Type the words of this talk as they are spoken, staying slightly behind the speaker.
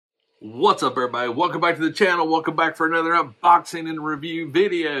What's up, everybody? Welcome back to the channel. Welcome back for another unboxing and review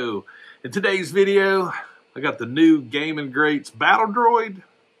video. In today's video, I got the new Game & Greats Battle Droid.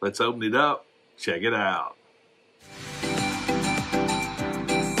 Let's open it up. Check it out.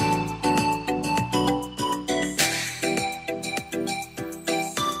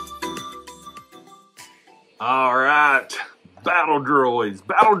 All right, Battle Droids.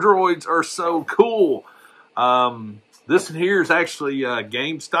 Battle Droids are so cool. This one here is actually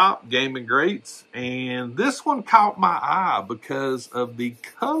GameStop, Game & Greats, and this one caught my eye because of the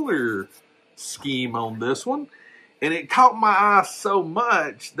color scheme on this one. And it caught my eye so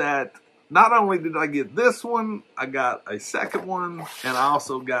much that not only did I get this one, I got a second one, and I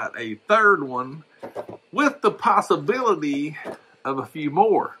also got a third one with the possibility of a few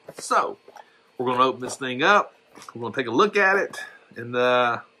more. So, we're going to open this thing up, we're going to take a look at it, and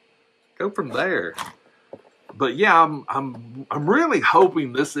go from there. But yeah, I'm really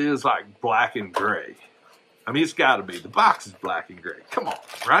hoping this is like black and gray. I mean, it's got to be. The box is black and gray. Come on,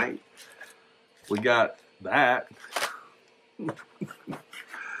 right? We got that.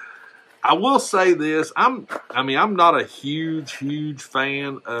 I will say this. I mean, I'm not a huge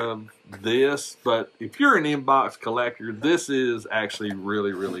fan of this, but if you're an inbox collector, this is actually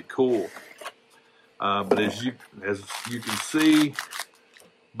really cool. But as you can see,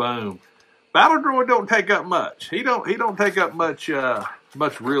 boom. Battle Droid don't take up much. He don't take up much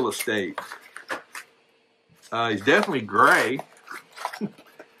real estate. He's definitely gray,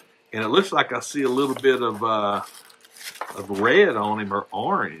 and it looks like I see a little bit of red on him, or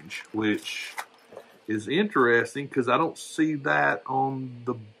orange, which is interesting because I don't see that on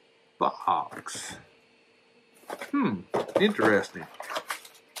the box. Interesting.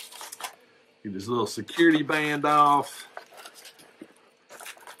 Get this little security band off.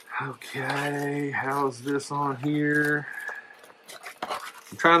 Okay, how's this on here?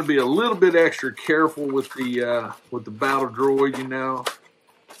 I'm trying to be a little bit extra careful with the Battle Droid, you know.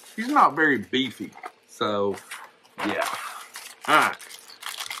 He's not very beefy, so yeah. All right,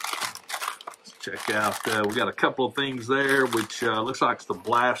 let's check out. We got a couple of things there, which looks like it's the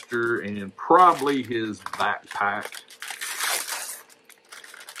blaster and probably his backpack.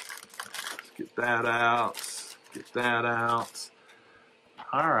 Let's get that out. Get that out.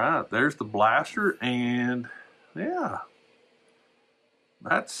 All right, there's the blaster, and yeah,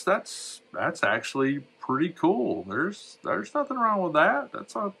 that's actually pretty cool. There's nothing wrong with that.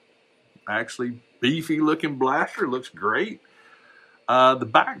 That's a actually beefy looking blaster. Looks great. The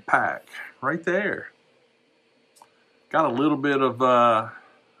backpack right there got a little bit of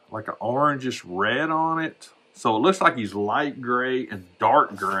like an orangish red on it, so it looks like he's light gray and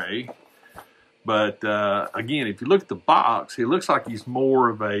dark gray. But again, if you look at the box, he looks like he's more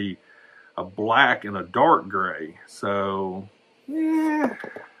of a black and a dark gray. So, yeah.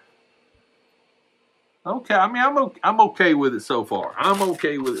 Okay, I mean, I'm okay with it so far. I'm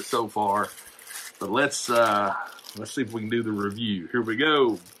okay with it so far. But let's see if we can do the review. Here we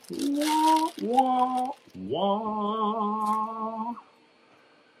go. Wah, wah, wah.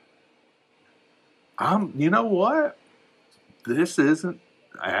 You know what? This isn't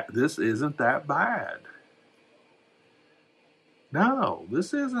that bad. No,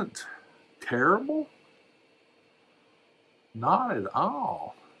 this isn't terrible. Not at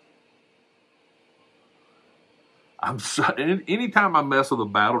all. Anytime I mess with a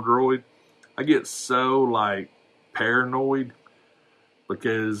Battle Droid, I get so like paranoid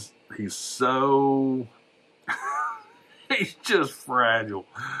because he's so he's just fragile.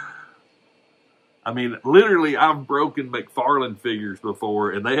 I mean, literally, I've broken McFarlane figures before,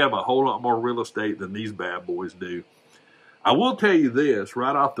 and they have a whole lot more real estate than these bad boys do. I will tell you this,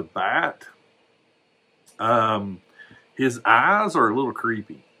 right off the bat, his eyes are a little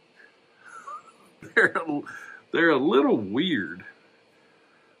creepy. They're a little weird.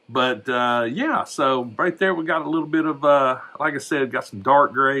 But, yeah, so right there we got a little bit of, like I said, got some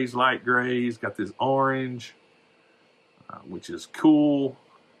dark grays, light grays, got this orange, which is cool.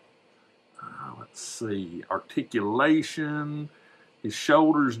 Let's see, articulation. His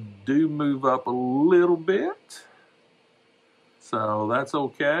shoulders do move up a little bit, so that's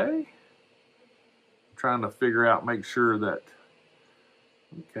okay. I'm trying to figure out, make sure that,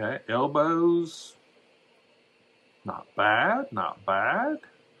 okay, elbows, not bad, not bad.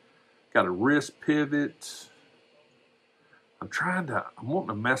 Got a wrist pivot. I'm wanting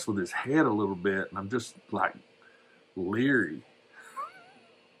to mess with his head a little bit, and I'm just like leery.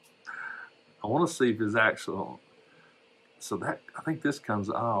 I want to see if his actual, so that, I think this comes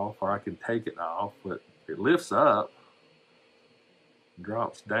off, or I can take it off, but it lifts up,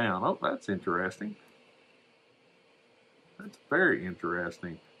 drops down. Oh, that's interesting. That's very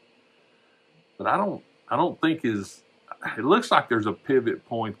interesting. but I don't think it looks like there's a pivot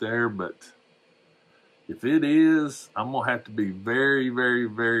point there, but if it is, I'm gonna have to be very, very,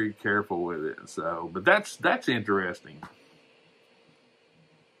 very careful with it. So, but that's interesting.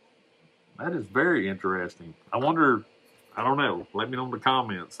 That is very interesting. I wonder, I don't know. Let me know in the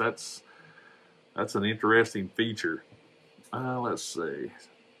comments. That's an interesting feature. Let's see.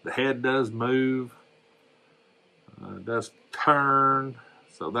 The head does move. It does turn,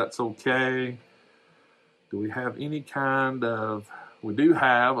 so that's okay. Do we have any kind of... We do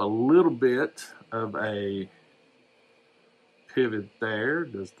have a little bit of a pivot there.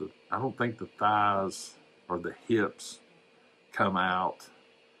 I don't think the thighs or the hips come out,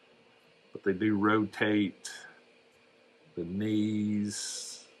 but they do rotate the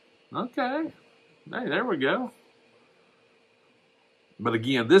knees. Okay. Hey, there we go. But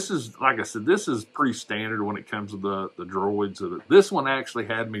again, this is, like I said, this is pretty standard when it comes to the droids. This one actually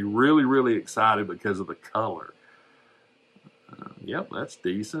had me really, really excited because of the color. Yep, that's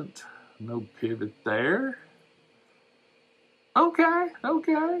decent. No pivot there. Okay,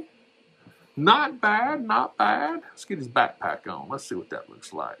 okay. Not bad, not bad. Let's get his backpack on. Let's see what that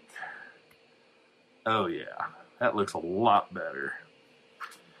looks like. Oh yeah, that looks a lot better.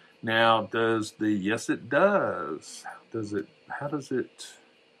 Now, yes it does. How does it,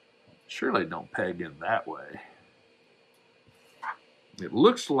 surely don't peg in that way. It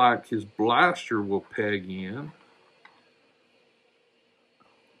looks like his blaster will peg in,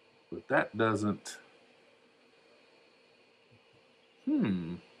 but that doesn't,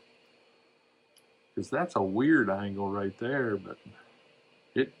 because that's a weird angle right there, but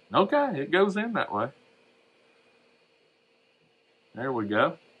okay, it goes in that way. There we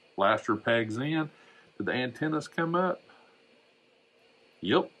go. Blaster pegs in. Did the antennas come up?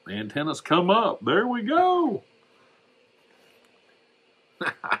 Yep, the antennas come up. There we go.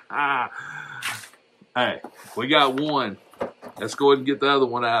 Hey, we got one. Let's go ahead and get the other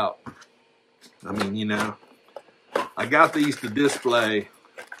one out. I mean, you know, I got these to display,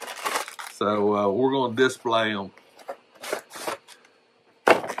 so we're going to display them.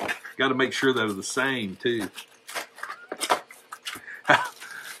 Got to make sure they're the same, too.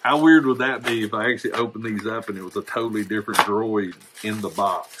 How weird would that be if I actually opened these up and it was a totally different droid in the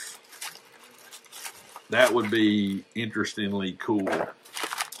box? That would be interestingly cool.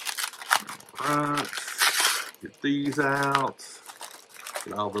 Right, get these out.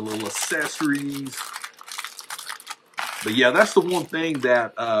 Get all the little accessories. But yeah, that's the one thing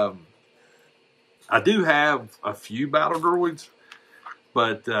that I do have a few battle droids,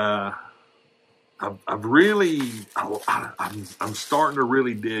 but I'm starting to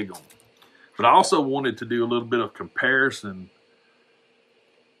really dig them. But I also wanted to do a little bit of comparison.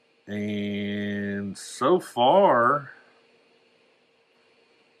 And so far,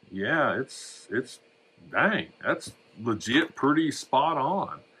 yeah, it's dang, that's legit pretty spot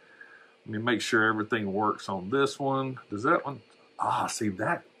on. Let me make sure everything works on this one. Does that one? Ah, see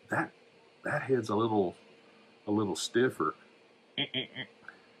that head's a little stiffer.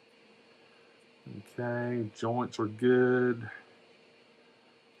 Okay, joints are good.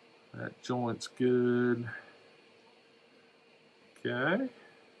 That joint's good. Okay,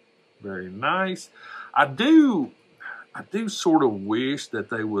 very nice. I do sort of wish that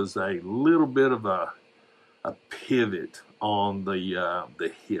there was a little bit of a pivot on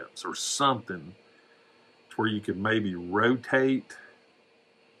the hips or something to where you could maybe rotate.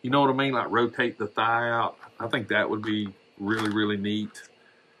 You know what I mean? Like rotate the thigh out. I think that would be really, really neat.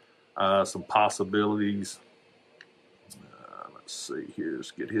 Some possibilities. Let's see here.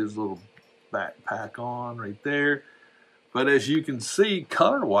 Let's get his little backpack on right there. But as you can see,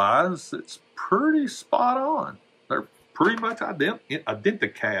 color-wise, it's pretty spot on. They're pretty much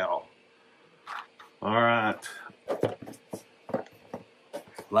identical. All right.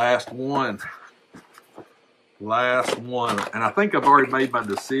 Last one. Last one. And I think I've already made my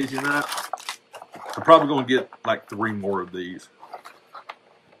decision up. I'm probably going to get like 3 more of these.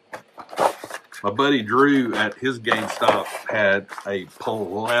 My buddy Drew at his GameStop had a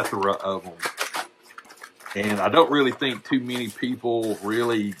plethora of them. And I don't really think too many people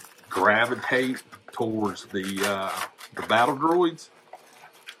really gravitate towards the battle droids.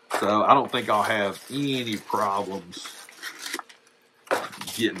 So I don't think I'll have any problems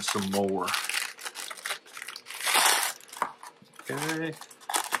getting some more. Okay.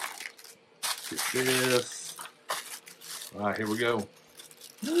 Get this. All right, here we go.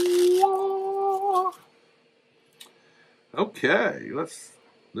 Okay,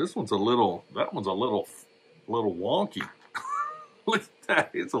 this one's a little, that one's a little wonky. Look at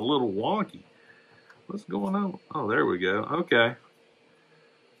that, it's a little wonky. What's going on? Oh, there we go. Okay.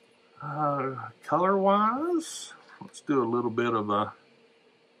 Color-wise, let's do a little bit of a,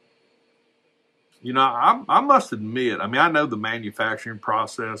 you know, I must admit, I mean, I know the manufacturing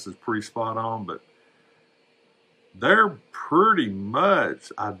process is pretty spot on, but they're pretty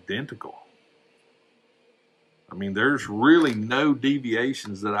much identical. I mean, there's really no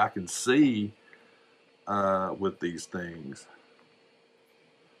deviations that I can see with these things.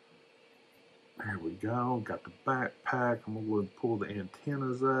 There we go. Got the backpack. I'm going to go and pull the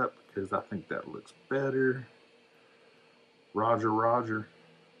antennas up because I think that looks better. Roger, roger.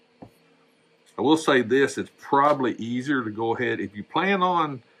 I will say this: it's probably easier to go ahead if you plan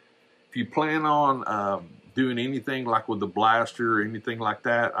on doing anything like with the blaster or anything like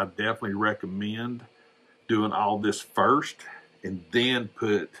that. I definitely recommend doing all this first and then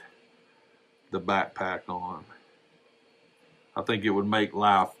put the backpack on. I think it would make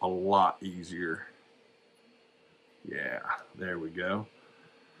life a lot easier. Yeah, there we go.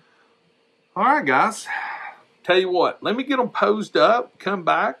 All right, guys. Tell you what, let me get them posed up, come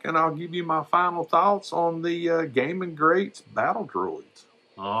back, and I'll give you my final thoughts on the Gaming Greats Battle Droids.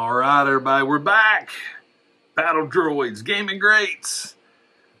 All right, everybody, we're back. Battle Droids, Gaming Greats.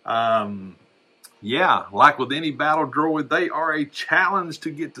 Yeah, like with any Battle Droid, they are a challenge to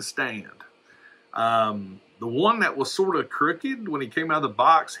get to stand. The one that was sort of crooked when he came out of the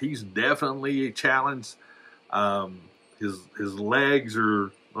box, he's definitely a challenge. His legs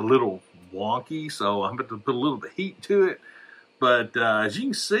are a little wonky, so I'm going to put a little bit of heat to it. But as you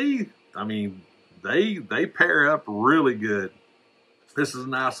can see, I mean, they pair up really good. This is a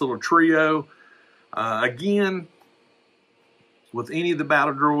nice little trio. Again, with any of the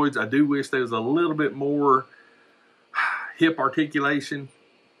Battle Droids, I do wish there was a little bit more hip articulation.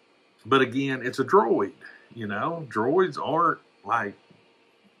 But again, it's a droid. You know, droids aren't like,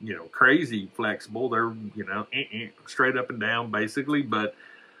 you know, crazy flexible. They're, you know, straight up and down basically. But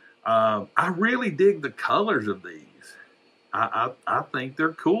I really dig the colors of these. I think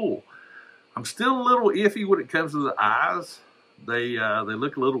they're cool. I'm still a little iffy when it comes to the eyes. They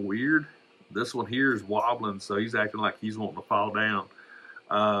look a little weird. This one here is wobbling, so he's acting like he's wanting to fall down.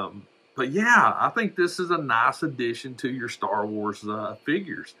 But yeah, I think this is a nice addition to your Star Wars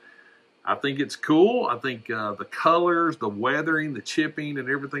figures. I think it's cool. I think the colors, the weathering, the chipping, and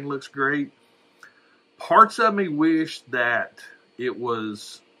everything looks great. Parts of me wish that it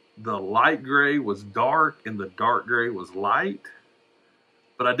was the light gray was dark and the dark gray was light.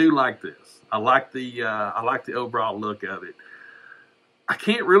 But I do like this. I like the overall look of it. I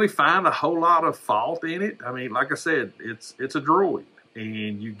can't really find a whole lot of fault in it. I mean, like I said, it's a droid,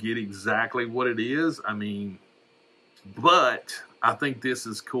 and you get exactly what it is. I mean, but I think this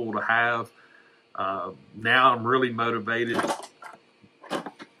is cool to have. Now I'm really motivated.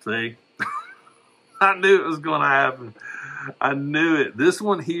 See? I knew it was going to happen. I knew it. This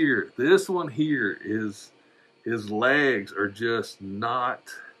one here is, his legs are just not,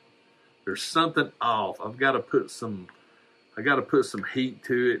 there's something off. I've got to put some heat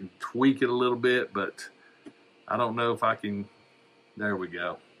to it and tweak it a little bit, but I don't know if I can. There we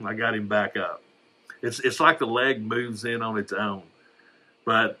go. I got him back up. It's like the leg moves in on its own.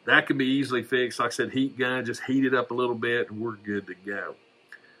 But that can be easily fixed. Like I said, heat gun, just heat it up a little bit and we're good to go.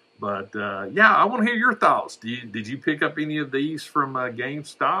 But yeah, I want to hear your thoughts. Did you pick up any of these from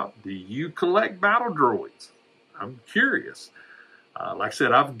GameStop? Do you collect Battle Droids? I'm curious. Like I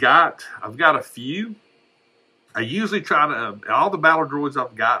said, I've got a few. I usually try to, all the Battle Droids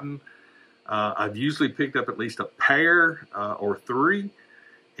I've gotten, I've usually picked up at least a pair or three.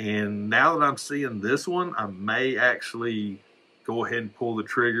 And now that I'm seeing this one, I may actually go ahead and pull the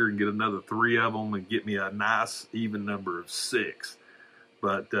trigger and get another 3 of them and get me a nice even number of 6.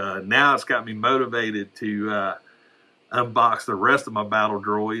 But now it's got me motivated to unbox the rest of my Battle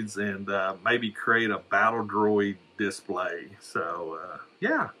Droids and maybe create a Battle Droid display. So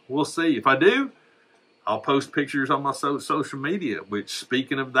yeah, we'll see. If I do, I'll post pictures on my social media, which,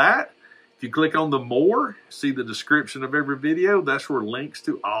 speaking of that, if you click on the more, see the description of every video, that's where links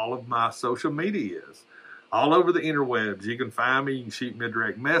to all of my social media is. All over the interwebs. You can find me, you can shoot me a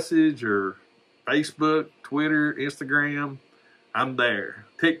direct message, or Facebook, Twitter, Instagram. I'm there.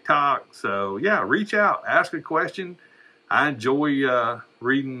 TikTok. So yeah, reach out, ask a question. I enjoy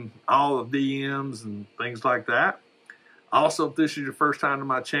reading all the DMs and things like that. Also, if this is your first time to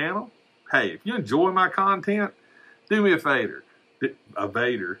my channel, hey, if you enjoy my content, do me a favor.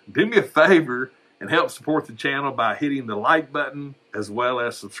 Do me a favor and help support the channel by hitting the like button as well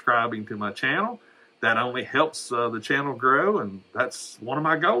as subscribing to my channel. That only helps the channel grow, and that's one of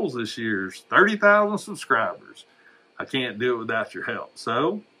my goals this year is 30,000 subscribers. I can't do it without your help.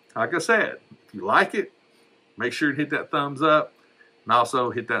 So, like I said, if you like it, make sure to hit that thumbs up. And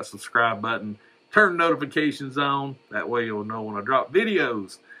also hit that subscribe button. Turn notifications on. That way you'll know when I drop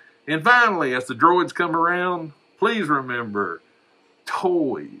videos. And finally, as the droids come around, please remember,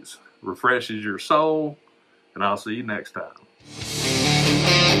 toys refreshes your soul. And I'll see you next time.